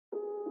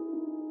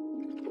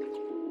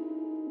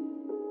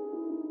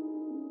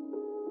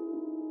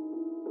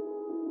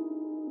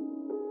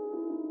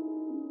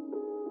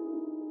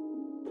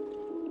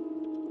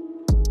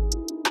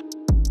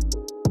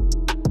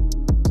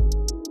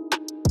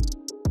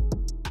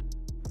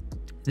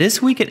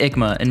This week at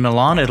EICMA in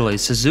Milan, Italy,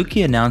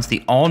 Suzuki announced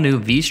the all-new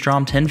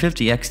V-Strom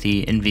 1050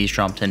 XT and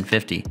V-Strom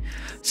 1050.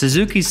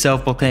 Suzuki's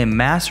self-proclaimed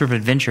master of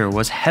adventure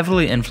was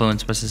heavily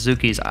influenced by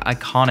Suzuki's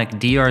iconic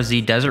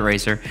DRZ Desert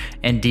Racer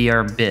and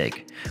DR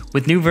Big,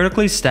 with new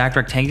vertically stacked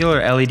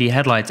rectangular LED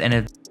headlights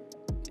and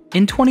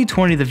in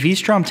 2020, the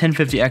V-Strom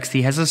 1050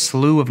 XT has a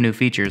slew of new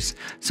features.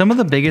 Some of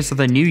the biggest are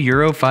the new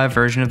Euro 5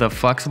 version of the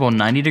flexible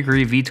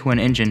 90-degree V-twin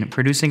engine,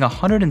 producing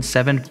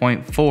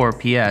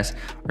 107.4 PS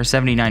or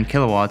 79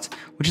 kilowatts,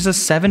 which is a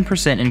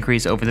 7%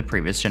 increase over the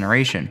previous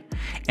generation,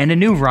 and a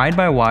new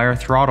ride-by-wire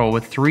throttle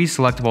with 3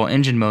 selectable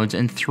engine modes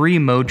and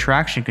 3-mode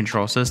traction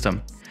control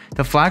system.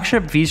 The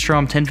flagship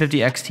V-Strom 1050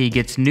 XT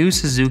gets new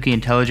Suzuki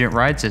Intelligent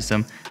Ride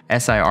System,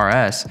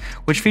 SIRS,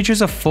 which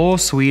features a full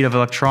suite of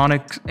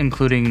electronics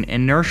including an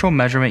inertial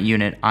measurement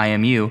unit,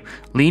 IMU,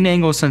 lean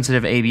angle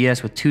sensitive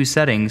ABS with 2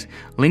 settings,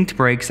 linked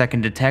brakes that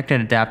can detect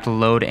and adapt to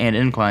load and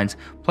inclines,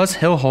 plus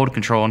hill hold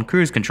control and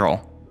cruise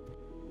control.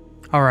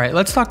 Alright,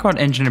 let's talk about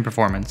engine and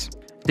performance.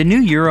 The new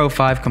Euro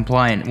 5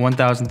 compliant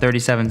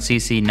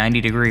 1037cc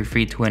 90-degree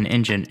V-twin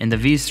engine in the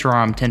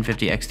V-Strom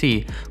 1050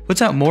 XT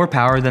puts out more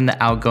power than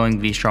the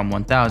outgoing V-Strom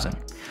 1000,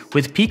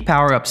 with peak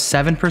power up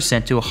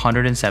 7% to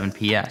 107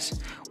 PS,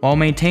 while it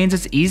maintains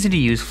its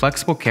easy-to-use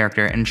flexible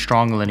character and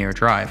strong linear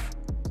drive.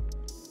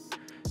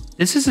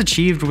 This is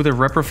achieved with a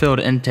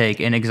ripper-filled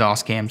intake and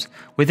exhaust cams,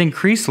 with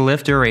increased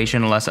lift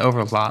duration and less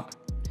overlap.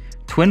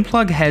 Twin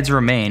plug heads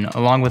remain,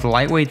 along with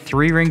lightweight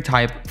 3-ring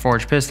type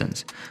forged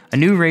pistons. A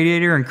new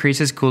radiator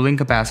increases cooling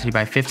capacity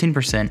by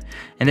 15%,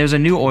 and there's a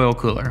new oil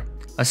cooler.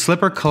 A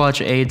slipper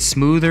clutch aids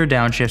smoother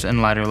downshifts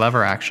and lighter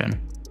lever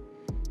action.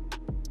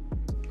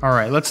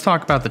 Alright, let's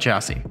talk about the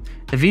chassis.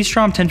 The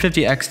V-Strom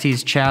 1050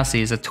 XT's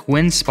chassis is a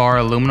twin spar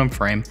aluminum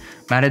frame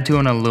mounted to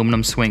an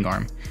aluminum swing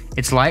arm.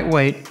 It's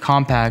lightweight,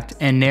 compact,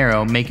 and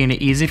narrow, making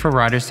it easy for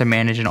riders to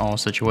manage in all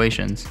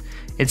situations.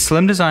 Its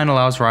slim design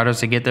allows riders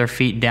to get their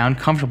feet down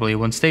comfortably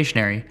when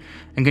stationary,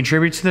 and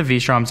contributes to the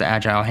V-Strom's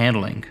agile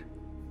handling.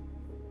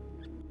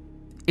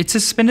 It's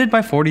suspended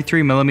by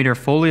 43mm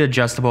fully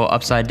adjustable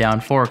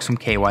upside-down forks from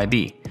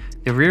KYB.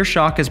 The rear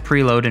shock is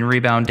preload and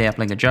rebound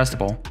dampening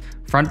adjustable.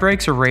 Front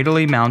brakes are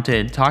radially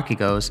mounted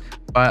Takigos,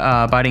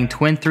 biting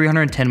twin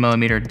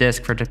 310mm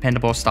disc for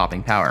dependable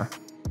stopping power.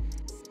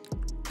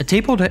 A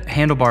tapered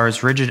handlebar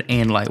is rigid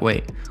and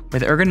lightweight,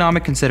 with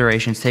ergonomic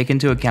considerations taken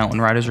into account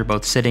when riders are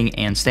both sitting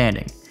and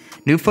standing.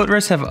 New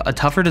footrests have a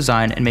tougher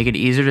design and make it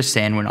easier to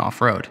stand when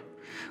off-road.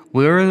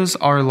 Wheels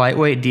are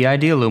lightweight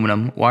DID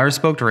aluminum,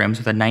 wire-spoked rims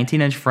with a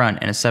 19-inch front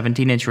and a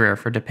 17-inch rear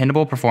for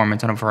dependable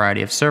performance on a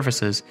variety of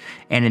surfaces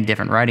and in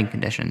different riding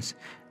conditions.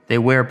 They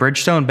wear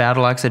Bridgestone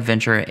Battle Axe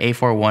Adventure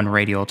A41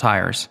 radial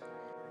tires.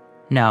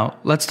 Now,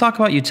 let's talk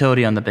about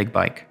utility on the big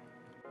bike.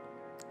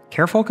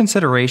 Careful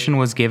consideration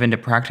was given to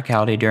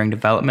practicality during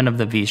development of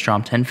the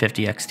V-Strom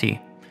 1050 XT.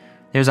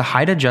 There's a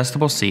height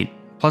adjustable seat,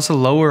 plus a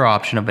lower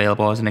option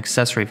available as an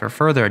accessory for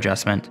further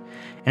adjustment,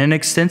 and an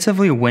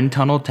extensively wind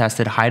tunnel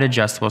tested height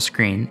adjustable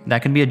screen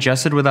that can be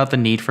adjusted without the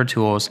need for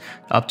tools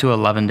up to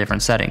 11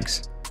 different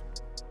settings.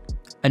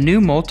 A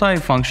new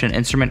multi-function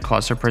instrument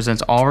cluster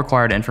presents all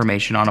required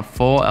information on a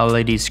full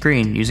LED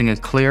screen using a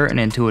clear and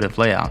intuitive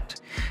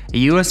layout.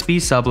 A USB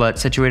sublet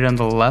situated on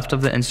the left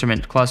of the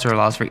instrument cluster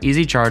allows for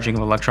easy charging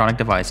of electronic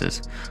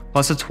devices,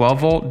 plus a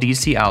 12-volt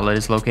DC outlet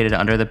is located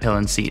under the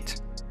pillion seat.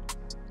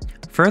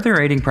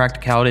 Further aiding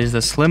practicality is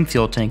the slim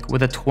fuel tank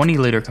with a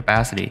 20-liter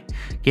capacity,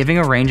 giving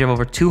a range of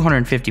over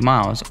 250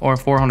 miles or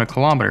 400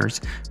 kilometers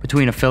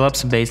between a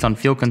fill-ups based on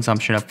fuel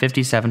consumption of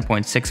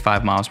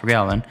 57.65 miles per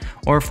gallon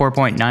or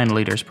 4.9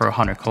 liters per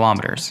 100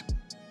 kilometers.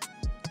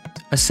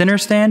 A center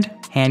stand,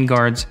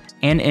 handguards,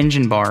 and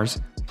engine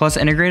bars, plus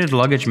integrated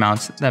luggage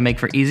mounts that make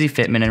for easy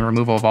fitment and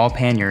removal of all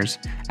panniers,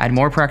 add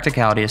more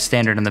practicality as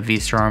standard in the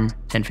V-Strom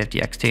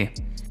 1050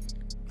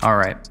 XT.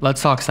 Alright,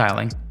 let's talk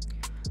styling.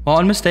 While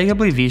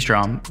unmistakably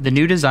V-Strom, the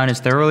new design is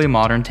a thoroughly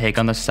modern take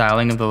on the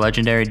styling of the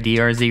legendary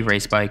DRZ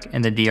race bike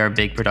and the DR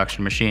Big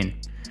production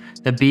machine.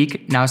 The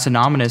beak, now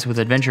synonymous with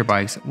adventure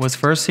bikes, was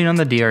first seen on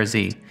the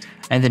DRZ,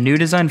 and the new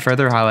design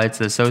further highlights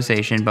the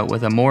association but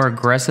with a more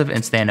aggressive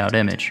and standout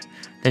image.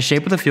 The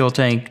shape of the fuel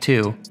tank,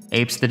 too,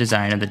 apes the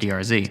design of the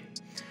DRZ.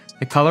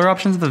 The color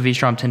options of the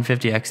V-Strom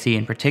 1050 XT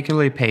in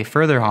particular pay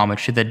further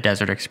homage to the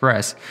Desert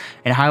Express,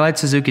 and highlight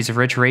Suzuki's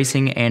rich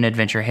racing and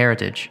adventure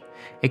heritage.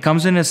 It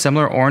comes in a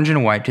similar orange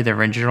and white to the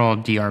original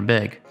DR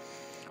Big,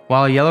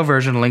 while a yellow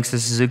version links to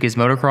Suzuki's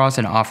motocross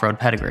and off-road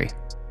pedigree.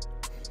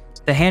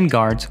 The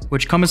handguards,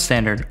 which come as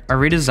standard, are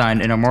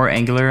redesigned and are more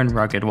angular and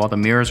rugged, while the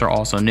mirrors are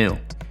also new.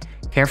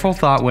 Careful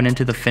thought went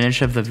into the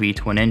finish of the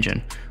V-twin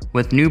engine,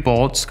 with new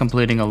bolts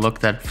completing a look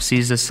that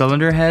sees the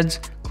cylinder heads,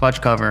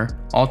 clutch cover,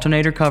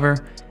 alternator cover,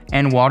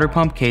 and water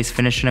pump case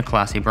finished in a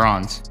classy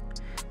bronze.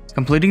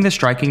 Completing the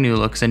striking new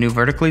look is a new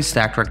vertically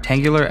stacked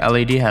rectangular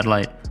LED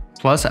headlight,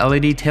 plus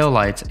LED tail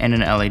lights and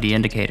an LED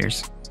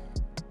indicators.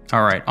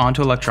 Alright, on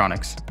to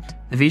electronics.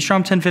 The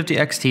V-Strom 1050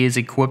 XT is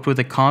equipped with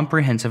a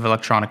comprehensive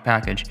electronic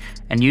package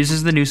and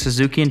uses the new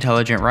Suzuki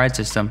Intelligent Ride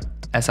System,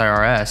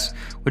 SIRS,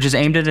 which is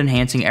aimed at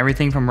enhancing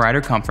everything from rider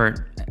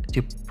comfort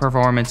to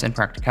performance and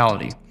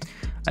practicality.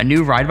 A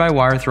new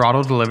ride-by-wire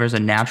throttle delivers a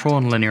natural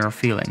and linear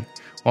feeling,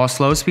 while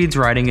slow speeds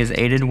riding is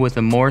aided with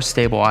a more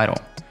stable idle.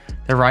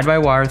 The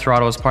ride-by-wire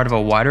throttle is part of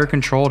a wider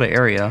controlled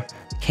area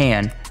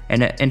 (CAN),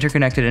 and an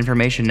interconnected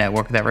information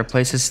network that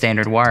replaces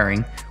standard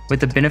wiring, with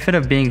the benefit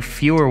of being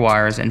fewer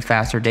wires and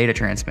faster data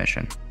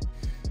transmission.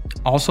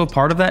 Also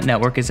part of that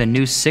network is a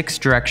new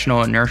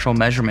 6-directional inertial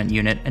measurement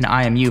unit, an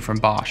IMU from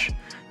Bosch.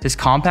 This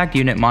compact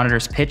unit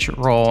monitors pitch,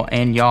 roll,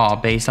 and yaw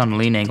based on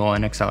lean angle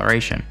and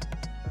acceleration.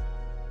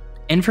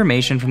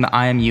 Information from the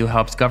IMU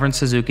helps govern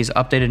Suzuki's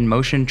updated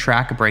motion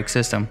track brake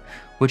system,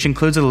 which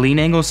includes a lean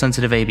angle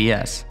sensitive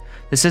ABS.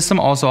 The system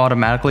also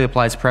automatically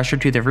applies pressure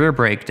to the rear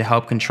brake to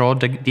help control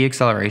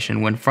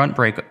deacceleration when front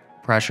brake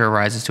pressure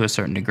rises to a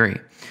certain degree.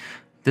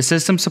 The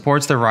system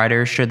supports the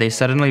rider should they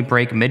suddenly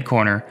brake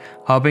mid-corner,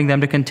 helping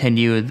them to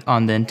continue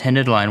on the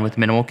intended line with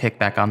minimal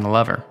kickback on the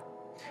lever.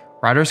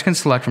 Riders can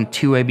select from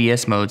 2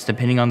 ABS modes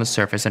depending on the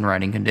surface and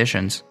riding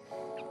conditions.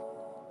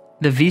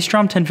 The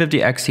VStrom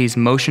 1050XT's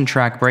motion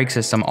track brake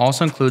system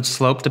also includes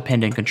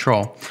slope-dependent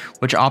control,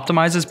 which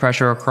optimizes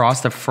pressure across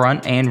the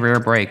front and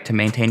rear brake to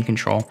maintain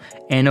control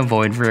and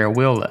avoid rear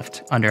wheel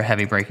lift under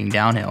heavy braking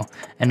downhill,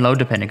 and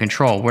load-dependent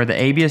control, where the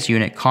ABS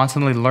unit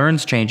constantly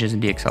learns changes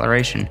in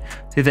deacceleration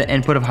through the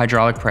input of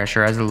hydraulic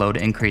pressure as the load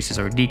increases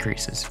or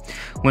decreases.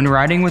 When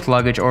riding with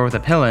luggage or with a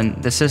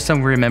pillion, the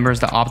system remembers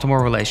the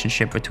optimal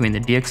relationship between the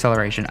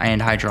deacceleration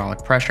and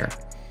hydraulic pressure.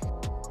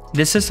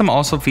 This system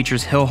also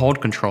features hill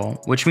hold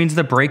control, which means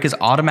the brake is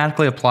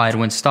automatically applied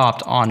when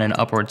stopped on an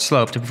upward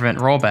slope to prevent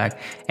rollback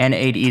and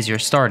aid easier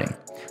starting,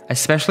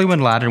 especially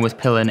when laden with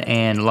pillion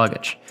and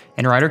luggage.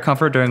 And rider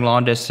comfort during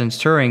long distance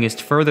touring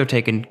is further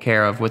taken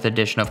care of with the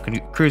addition of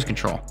cruise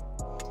control.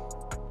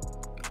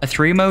 A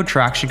 3-mode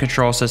traction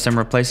control system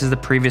replaces the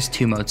previous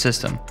 2-mode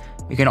system.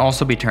 It can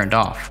also be turned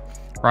off.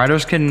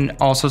 Riders can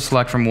also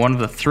select from one of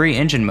the 3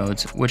 engine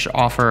modes, which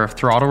offer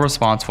throttle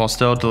response while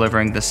still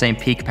delivering the same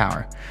peak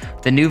power.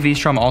 The new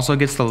V-Strom also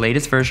gets the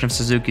latest version of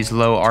Suzuki's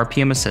low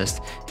RPM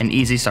assist and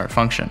easy start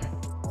function.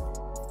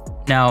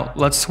 Now,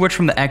 let's switch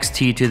from the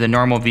XT to the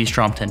normal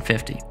V-Strom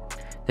 1050.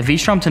 The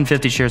V-Strom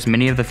 1050 shares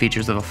many of the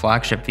features of a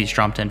flagship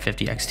V-Strom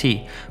 1050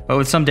 XT, but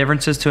with some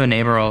differences to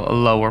enable a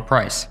lower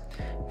price.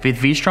 The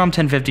V-Strom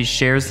 1050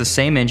 shares the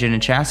same engine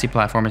and chassis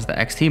platform as the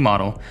XT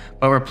model,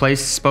 but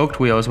replaced spoked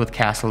wheels with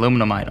cast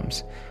aluminum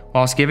items,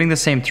 whilst giving the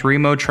same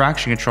 3-mode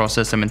traction control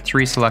system and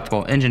 3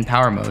 selectable engine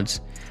power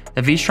modes.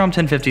 The V-Strom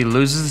 1050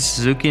 loses the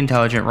Suzuki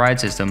Intelligent Ride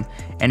System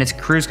and its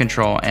cruise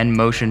control and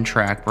motion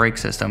track brake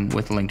system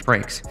with linked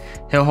brakes,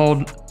 hill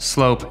hold,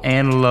 slope,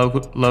 and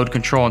load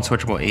control and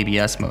switchable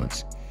ABS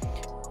modes.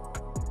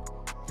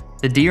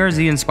 The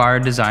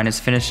DRZ-inspired design is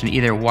finished in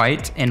either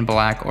white and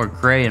black or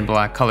gray and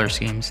black color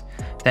schemes.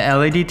 The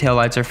LED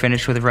taillights are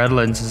finished with red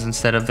lenses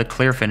instead of the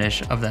clear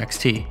finish of the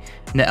XT,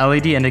 and the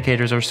LED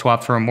indicators are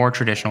swapped for more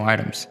traditional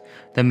items.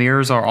 The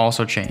mirrors are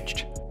also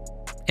changed.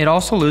 It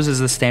also loses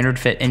the standard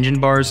fit engine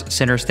bars,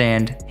 center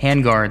stand,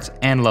 handguards,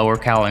 and lower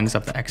cowlings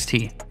of the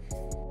XT.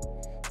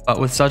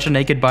 But with such a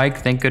naked bike,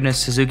 thank goodness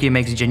Suzuki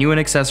makes genuine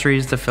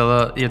accessories to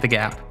fill the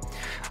gap.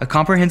 A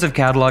comprehensive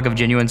catalog of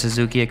genuine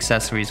Suzuki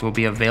accessories will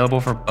be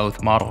available for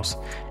both models,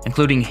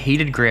 including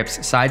heated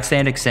grips, side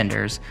stand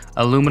extenders,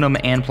 aluminum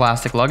and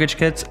plastic luggage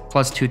kits,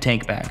 plus 2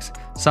 tank bags,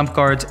 sump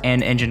guards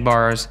and engine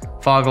bars,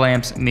 fog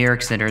lamps, mirror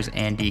extenders,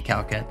 and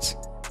decal kits.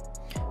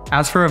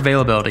 As for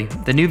availability,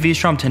 the new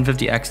V-Strom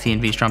 1050 XT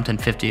and V-Strom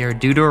 1050 are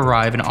due to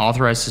arrive in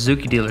authorized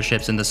Suzuki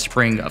dealerships in the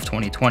spring of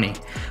 2020,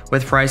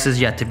 with prices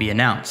yet to be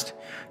announced.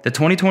 The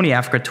 2020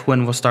 Africa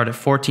Twin will start at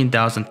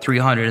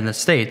 $14,300 in the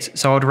States,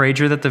 so I would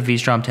wager that the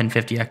V-Strom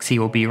 1050 XT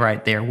will be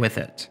right there with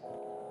it.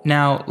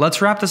 Now, let's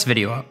wrap this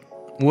video up.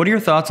 What are your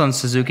thoughts on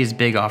Suzuki's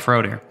big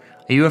off-roader?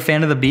 Are you a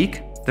fan of the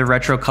beak? The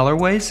retro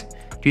colorways?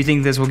 Do you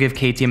think this will give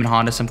KTM and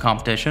Honda some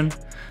competition?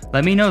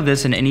 Let me know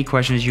this and any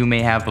questions you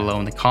may have below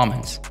in the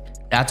comments.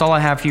 That's all I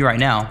have for you right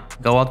now.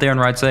 Go out there and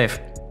ride safe.